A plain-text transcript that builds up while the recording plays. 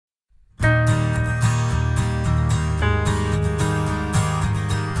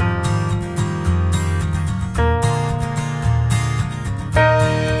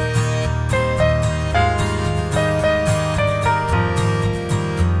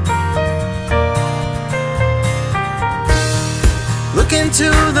Look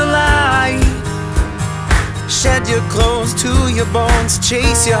into the light. Shed your clothes to your bones.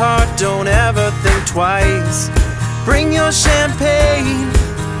 Chase your heart, don't ever think twice. Bring your champagne.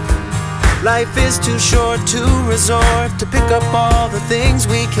 Life is too short to resort to pick up all the things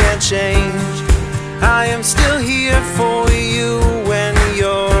we can't change. I am still here for you when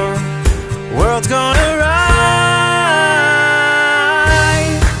your world's gonna rise.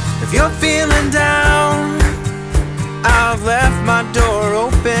 If you're feeling down, I've left my door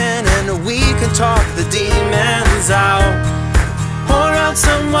open and we can talk the demons out. Pour out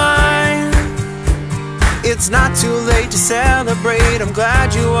some wine. It's not too late to celebrate. I'm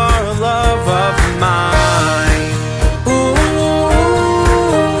glad you are a love of mine. Ooh,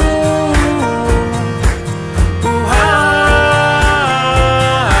 ooh, ah,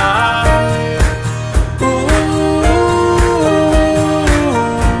 ooh,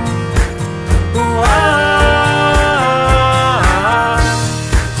 ooh, ah.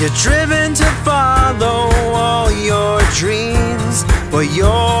 You're driven to follow all your dreams, but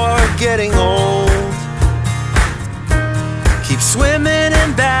you're getting old. Keep swimming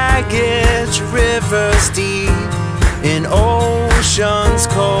in baggage, rivers deep, in oceans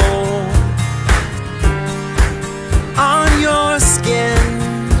cold. On your skin,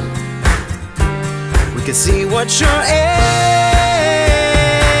 we can see what you're in.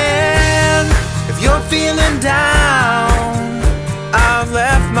 If you're feeling down, I've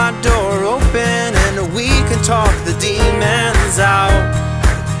left my door open and we can talk the demons out.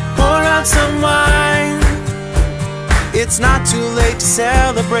 Pour out some wine. It's not too late to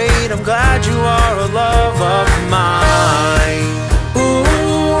celebrate. I'm glad you are a love of mine. Ooh,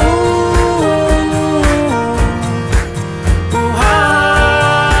 ooh, ah,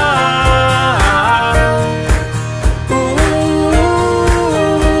 ooh,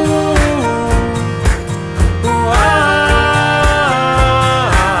 ooh, ah.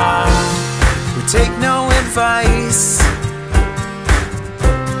 We take no advice.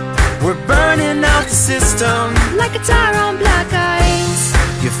 We're burning out the system like a tire on black ice.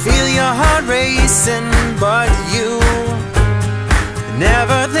 You feel your heart racing, but you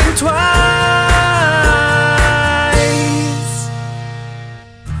never think twice.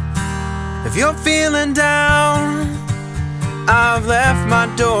 If you're feeling down, I've left my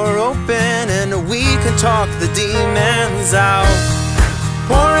door open and we can talk the demons out.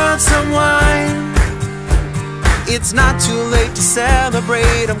 Pour out some wine. It's not too late to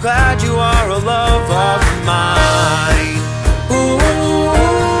celebrate. I'm glad you are a love of mine. Ooh.